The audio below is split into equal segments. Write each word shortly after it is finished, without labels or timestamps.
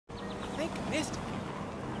Missed it.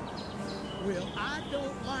 Well, I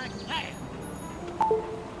don't like that.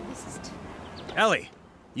 This is Ellie,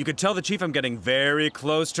 you could tell the Chief I'm getting very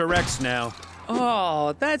close to Rex now.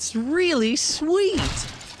 Oh, that's really sweet.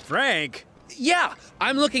 Frank? Yeah,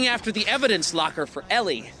 I'm looking after the evidence locker for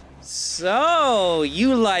Ellie. So,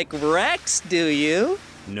 you like Rex, do you?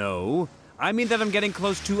 No. I mean that I'm getting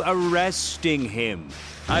close to arresting him.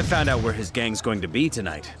 I found out where his gang's going to be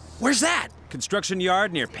tonight. Where's that? Construction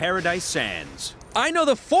yard near Paradise Sands. I know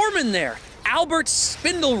the foreman there, Albert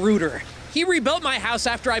Spindlerooter. He rebuilt my house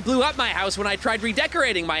after I blew up my house when I tried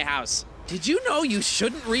redecorating my house. Did you know you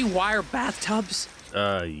shouldn't rewire bathtubs?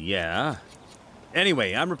 Yeah.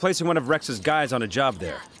 Anyway, I'm replacing one of Rex's guys on a job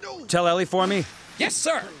there. Tell Ellie for me. Yes,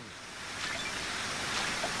 sir.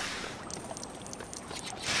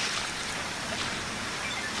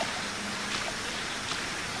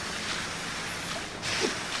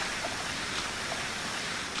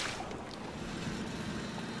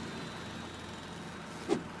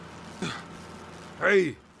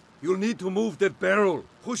 Hey, you'll need to move that barrel.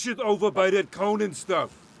 Push it over by that cone and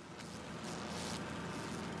stuff.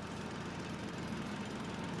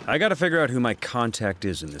 I gotta figure out who my contact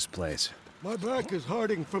is in this place. My back is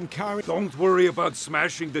hurting from carrying... Don't worry about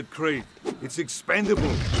smashing that crate. It's expendable.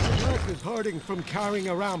 My back is hurting from carrying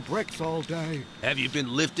around bricks all day. Have you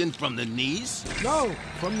been lifting from the knees? No,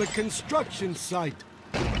 from the construction site.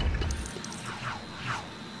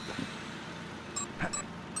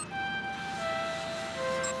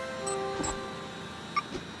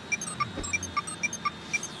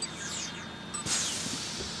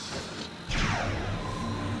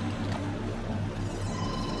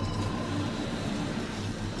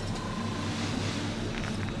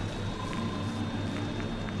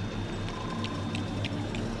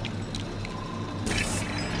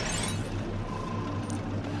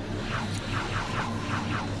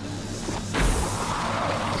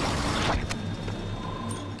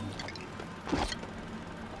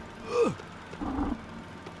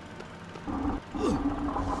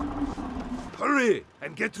 Hurry,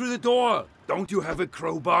 and get through the door. Don't you have a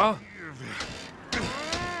crowbar?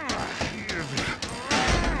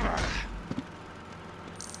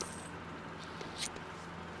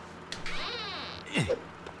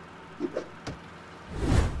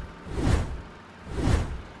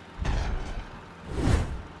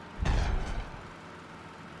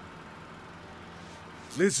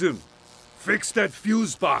 Listen, fix that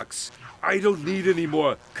fuse box. I don't need any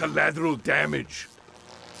more collateral damage.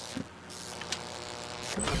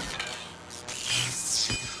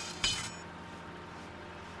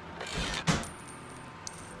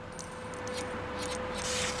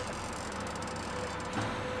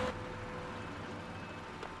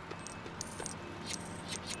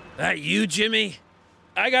 That you, Jimmy?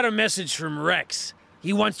 I got a message from Rex.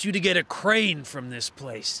 He wants you to get a crane from this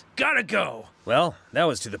place. Gotta go! Well, that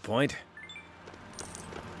was to the point.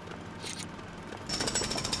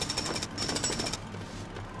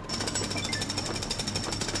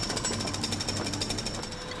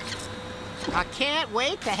 I can't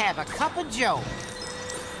wait to have a cup of joe.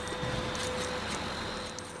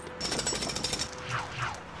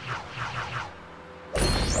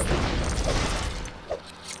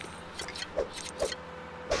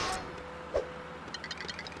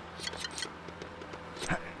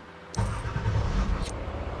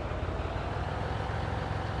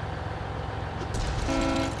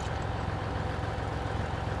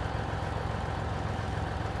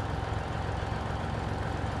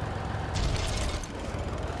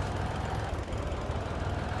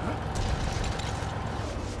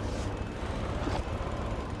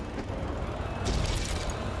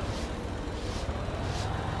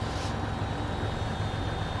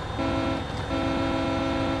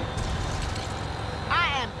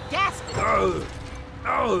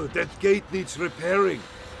 Oh, that gate needs repairing.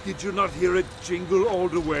 Did you not hear it jingle all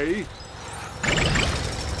the way?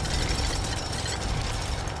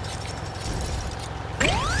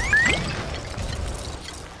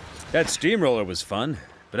 That steamroller was fun,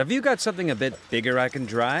 but have you got something a bit bigger I can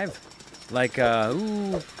drive? Like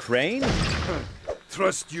a, crane?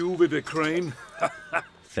 Trust you with a crane?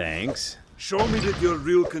 Thanks. Show me that you're a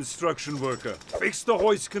real construction worker. Fix the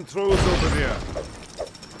hoist controls over there.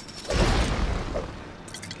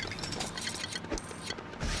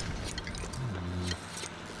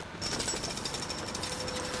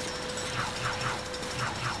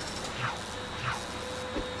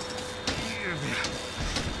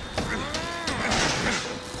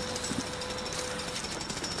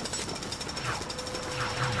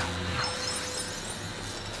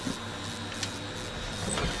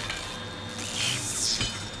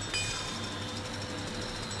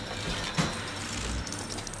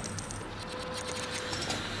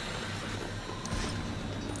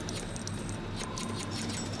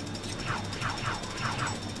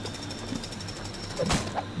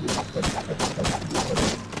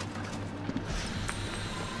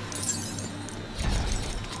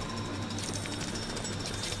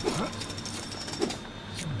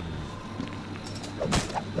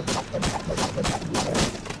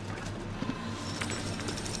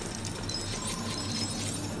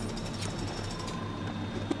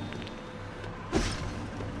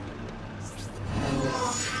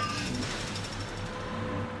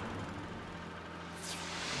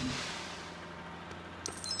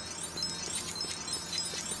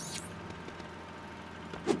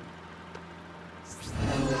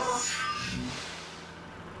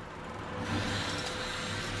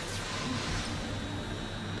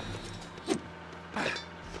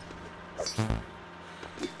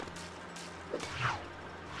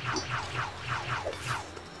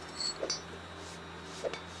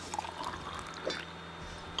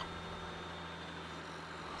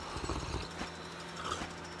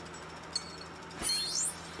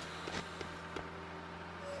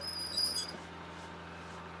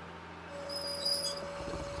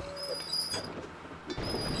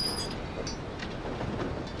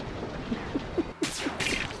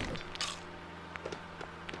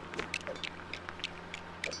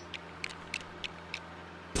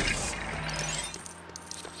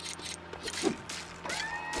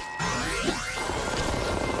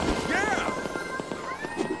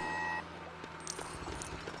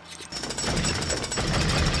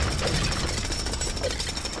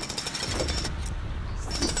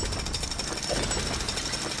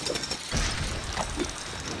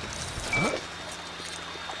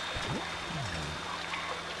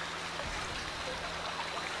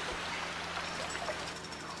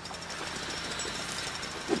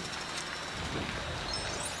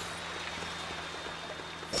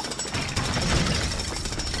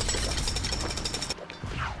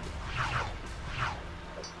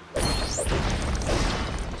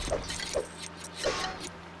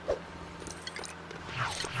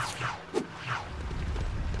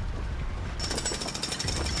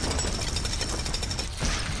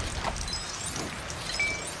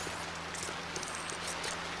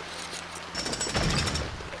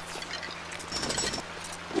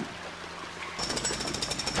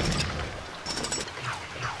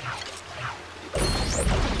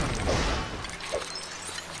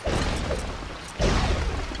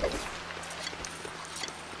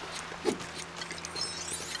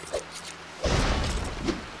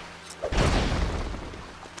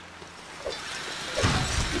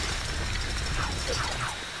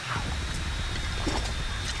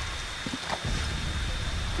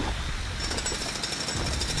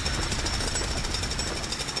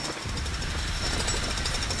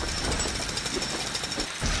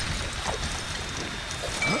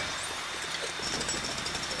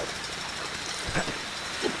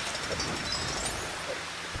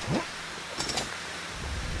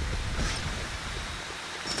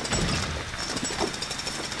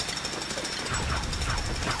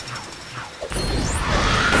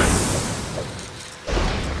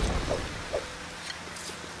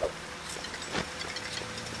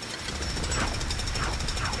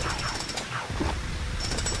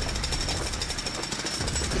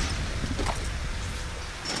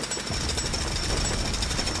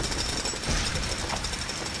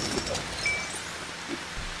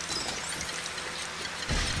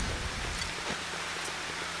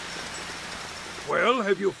 Well,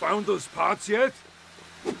 have you found those parts yet?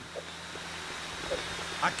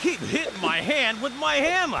 I keep hitting my hand with my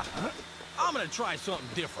hammer. I'm gonna try something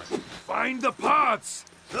different. Find the parts!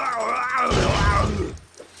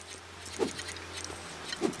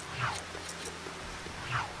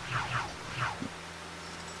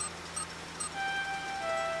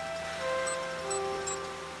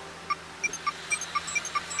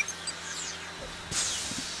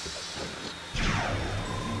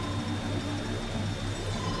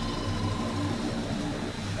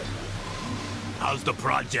 How's the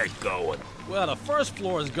project going? Well, the first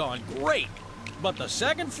floor has gone great, but the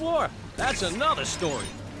second floor, that's another story.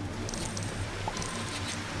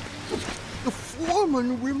 The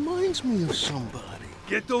foreman reminds me of somebody.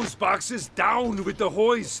 Get those boxes down with the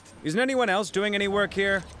hoist. Isn't anyone else doing any work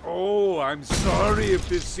here? Oh, I'm sorry if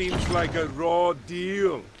this seems like a raw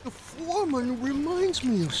deal. The foreman reminds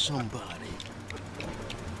me of somebody.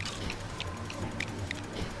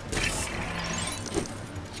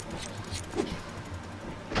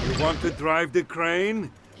 You want to drive the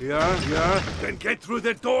crane? Yeah? Then get through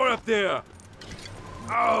the door up there.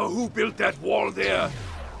 Oh, who built that wall there?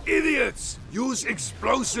 Idiots! Use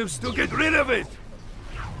explosives to get rid of it!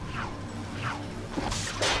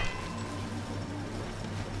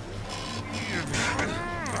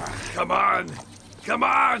 Come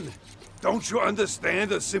on! Don't you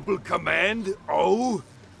understand a simple command? Oh?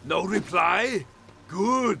 No reply?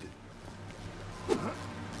 Good.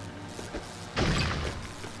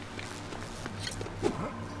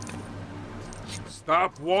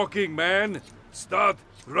 Stop walking, man. Start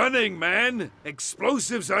running, man.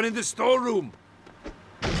 Explosives are in the storeroom.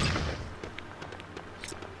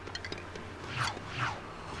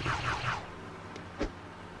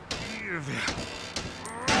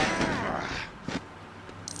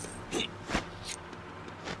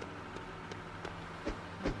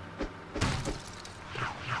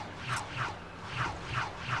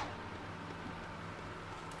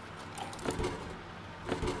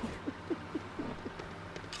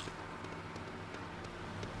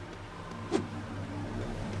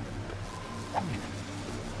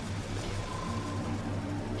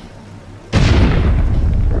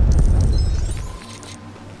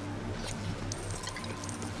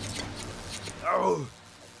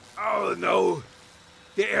 Oh no!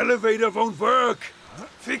 The elevator won't work!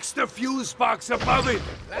 Fix the fuse box above it!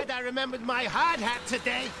 Glad I remembered my hard hat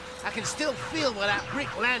today. I can still feel where that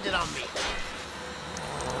brick landed on me.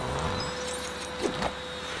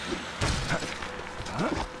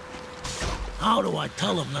 How do I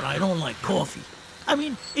tell them that I don't like coffee? I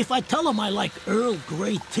mean, if I tell them I like Earl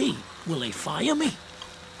Grey tea, will they fire me?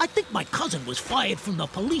 I think my cousin was fired from the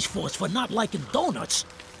police force for not liking donuts.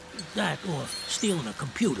 That or stealing a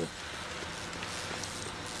computer.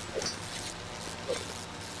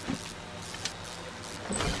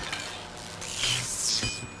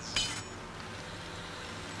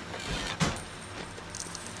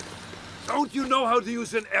 Don't you know how to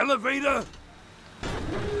use an elevator?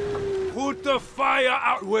 Put the fire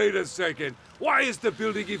out. Wait a second. Why is the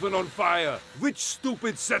building even on fire? Which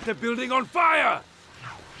stupid set the building on fire?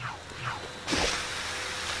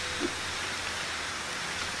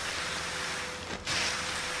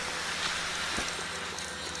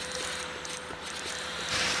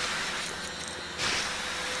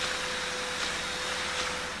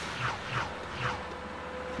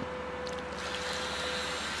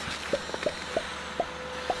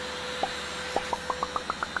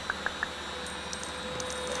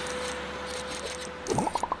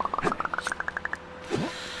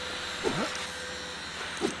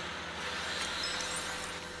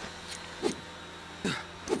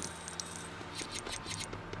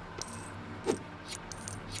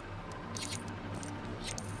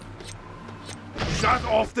 Shut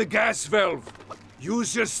off the gas valve!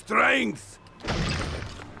 Use your strength!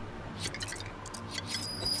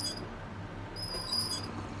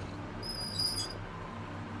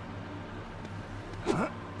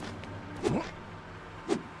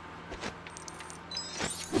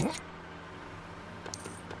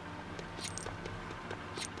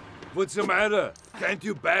 What's the matter? Can't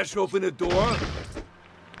you bash open a door?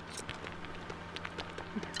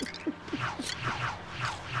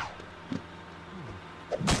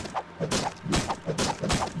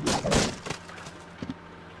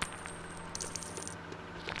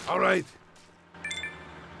 All right.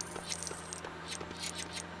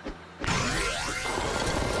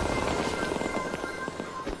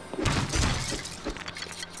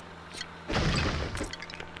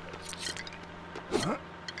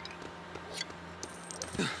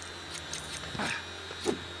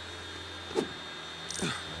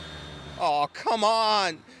 Oh, come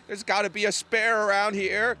on. There's got to be a spare around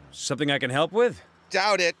here. Something I can help with?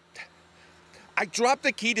 Doubt it. I dropped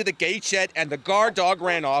the key to the gate shed and the guard dog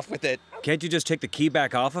ran off with it. Can't you just take the key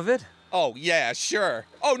back off of it? Oh, yeah, sure.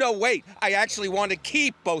 Oh, no, wait. I actually want to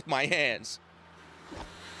keep both my hands.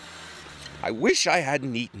 I wish I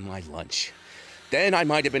hadn't eaten my lunch. Then I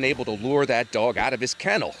might have been able to lure that dog out of his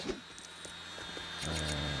kennel.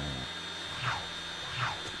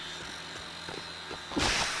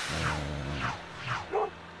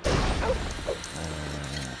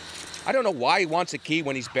 I don't know why he wants a key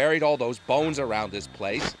when he's buried all those bones around this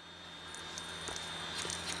place.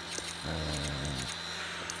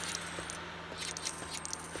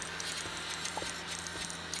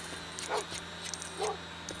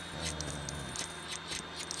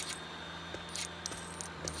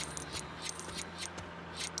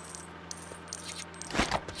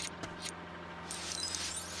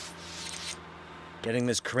 Getting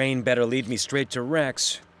this crane better lead me straight to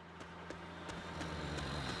Rex.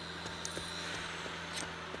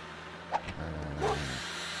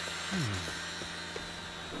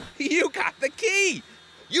 You got the key!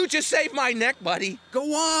 You just saved my neck, buddy.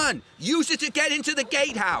 Go on! Use it to get into the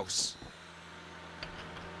gatehouse!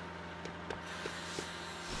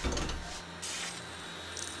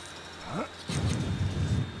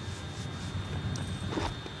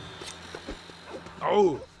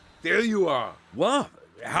 Oh, there you are. What?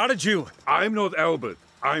 How did you... I'm not Albert.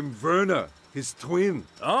 I'm Werner, his twin.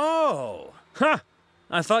 Oh! Huh!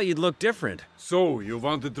 I thought you'd look different. So, you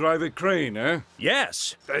want to drive a crane, eh?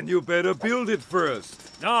 Yes. Then you better build it first.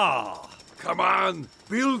 Oh. Come on,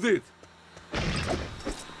 build it.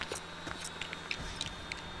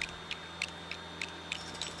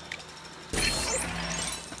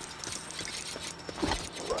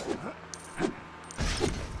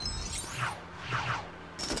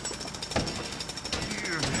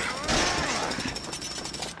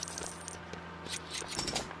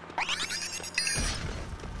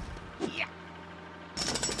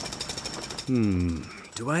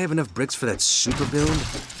 Do I have enough bricks for that super build?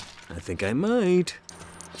 I think I might.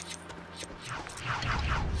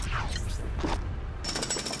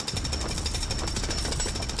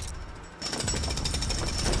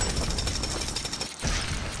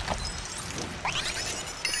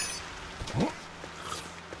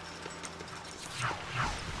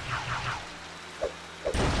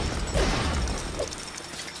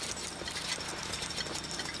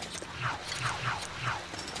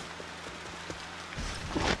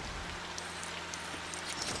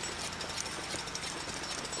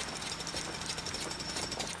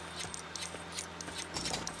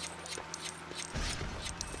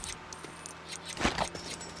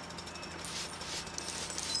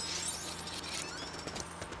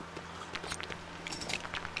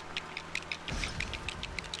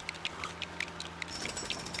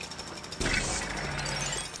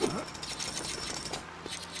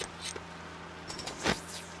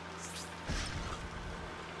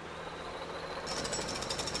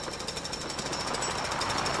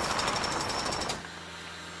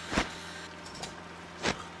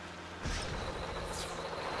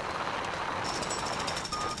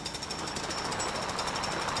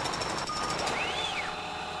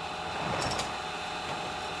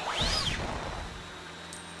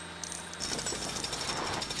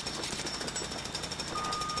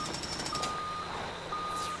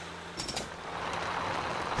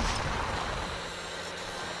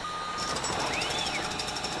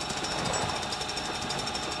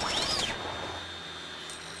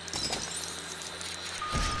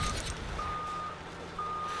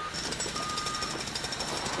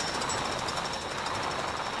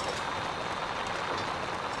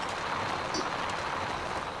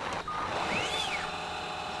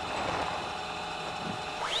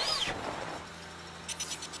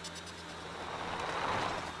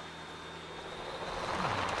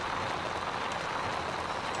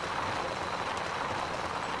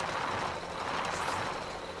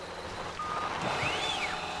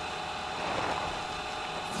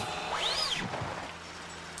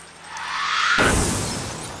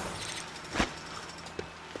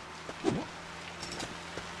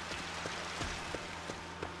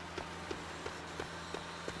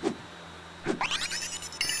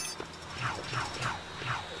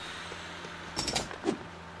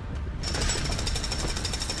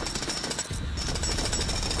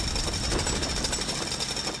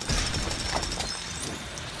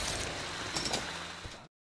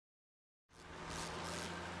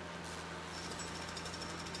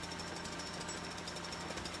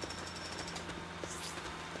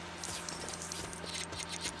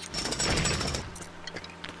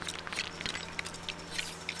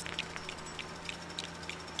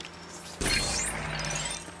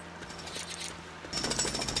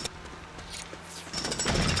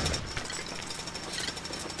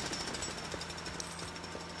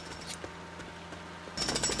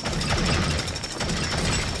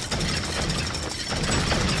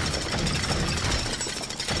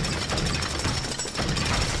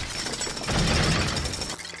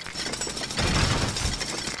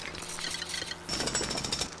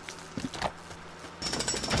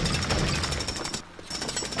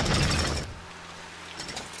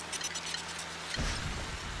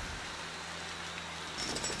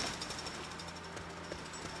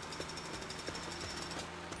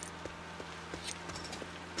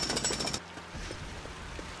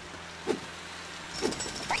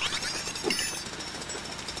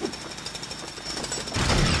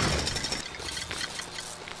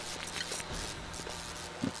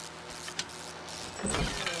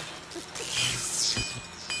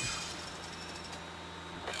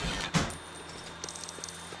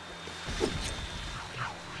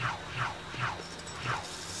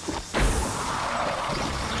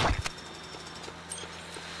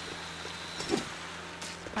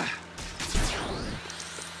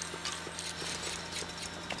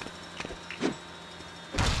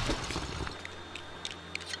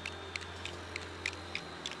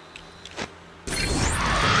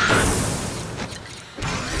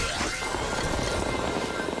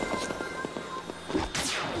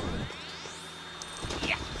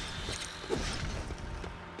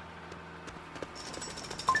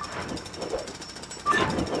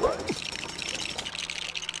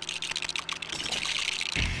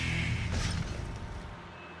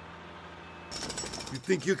 You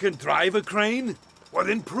think you can drive a crane? Well,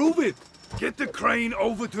 then prove it. Get the crane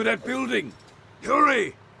over to that building.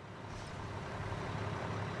 Hurry!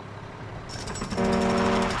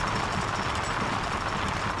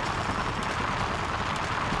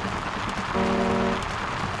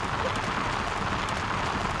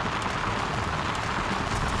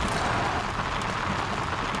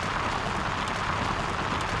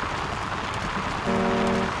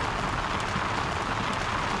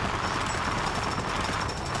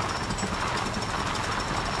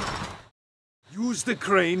 Use the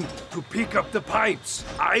crane to pick up the pipes.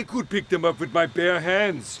 I could pick them up with my bare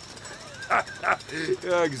hands.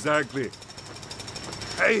 Yeah, exactly.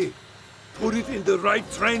 Hey, put it in the right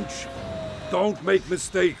trench. Don't make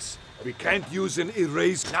mistakes. We can't use an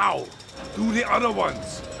erase now. Do the other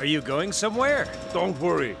ones. Are you going somewhere? Don't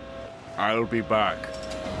worry. I'll be back.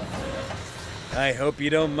 I hope you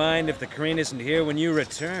don't mind if the crane isn't here when you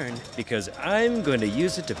return, because I'm going to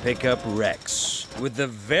use it to pick up Rex with the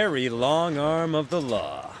very long arm of the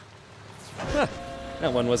law. Huh,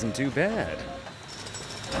 that one wasn't too bad.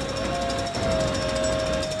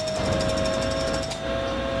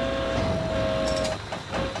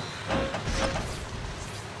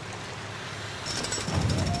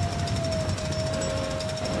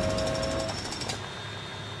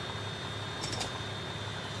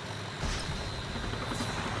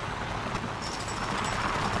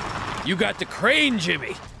 You got the crane,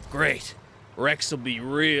 Jimmy. Great. Rex will be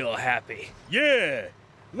real happy. Yeah!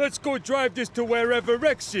 Let's go drive this to wherever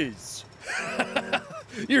Rex is.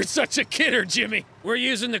 You're such a kidder, Jimmy. We're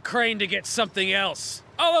using the crane to get something else.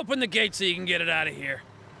 I'll open the gate so you can get it out of here.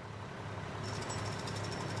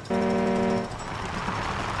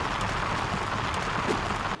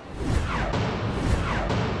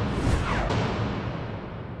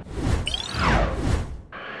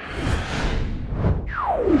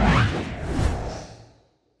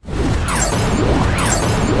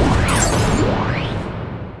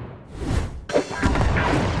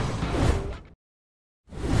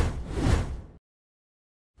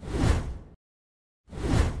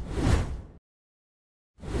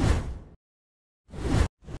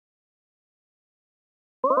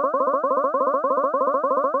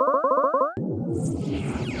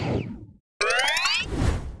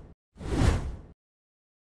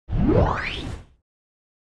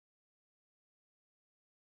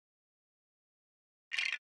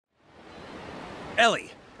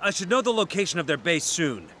 Ellie, I should know the location of their base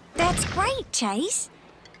soon. That's great, Chase.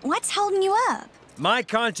 What's holding you up? My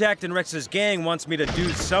contact in Rex's gang wants me to do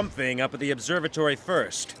something up at the observatory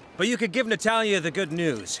first. But you could give Natalia the good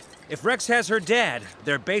news. If Rex has her dad,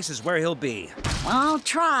 their base is where he'll be. Well, I'll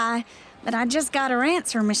try, but I just got her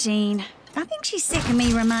answer machine. I think she's sick of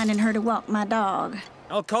me reminding her to walk my dog.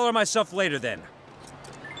 I'll call her myself later then.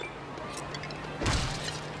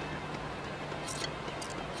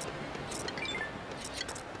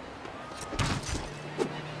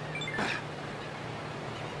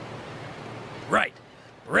 Right.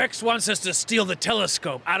 Rex wants us to steal the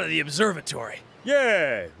telescope out of the observatory.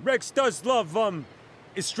 Yeah, Rex does love,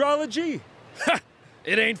 astrology? Ha!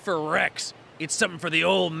 It ain't for Rex. It's something for the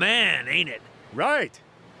old man, ain't it? Right.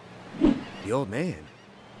 The old man?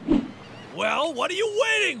 Well, what are you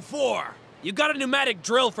waiting for? You got a pneumatic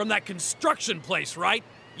drill from that construction place, right?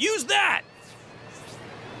 Use that!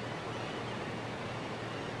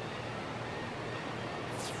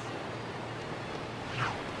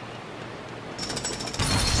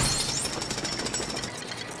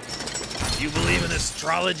 You believe in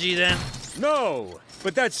astrology, then? No,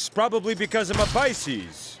 but that's probably because I'm a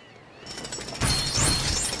Pisces.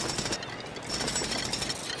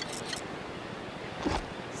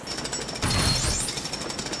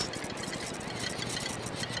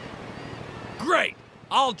 Great!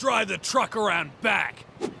 I'll drive the truck around back.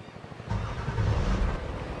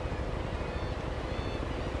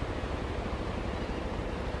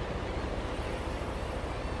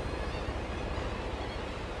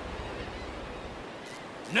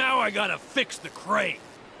 Now I gotta fix the crane.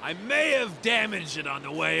 I may have damaged it on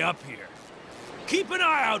the way up here. Keep an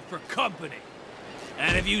eye out for company.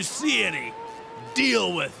 And if you see any,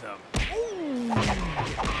 deal with them.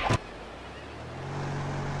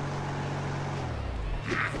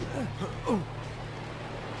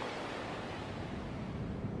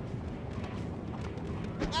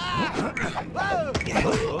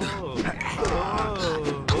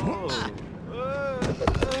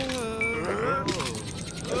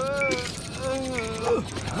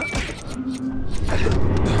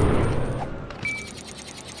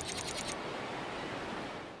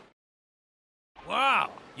 Wow,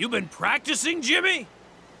 you been practicing, Jimmy?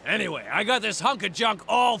 Anyway, I got this hunk of junk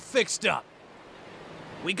all fixed up.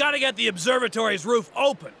 We gotta get the observatory's roof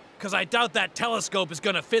open, because I doubt that telescope is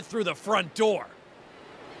gonna fit through the front door.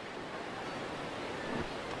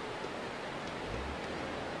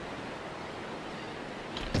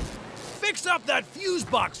 Fix up that fuse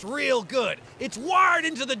box real good. It's wired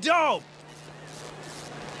into the dome.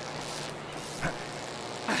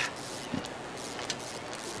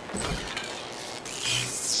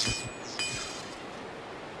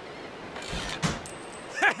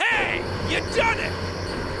 Hey, you done it!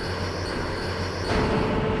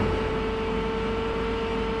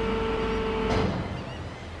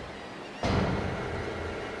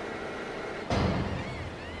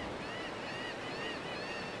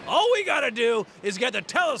 All we gotta do is get the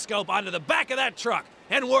telescope onto the back of that truck,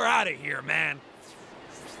 and we're out of here, man.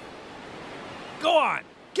 Go on,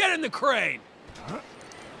 get in the crane.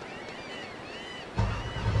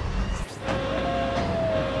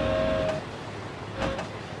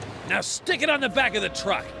 Now stick it on the back of the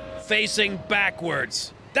truck, facing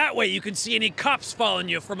backwards. That way you can see any cops following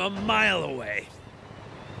you from a mile away.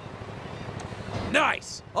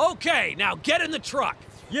 Nice. Okay, now get in the truck.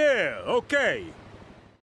 Yeah, okay.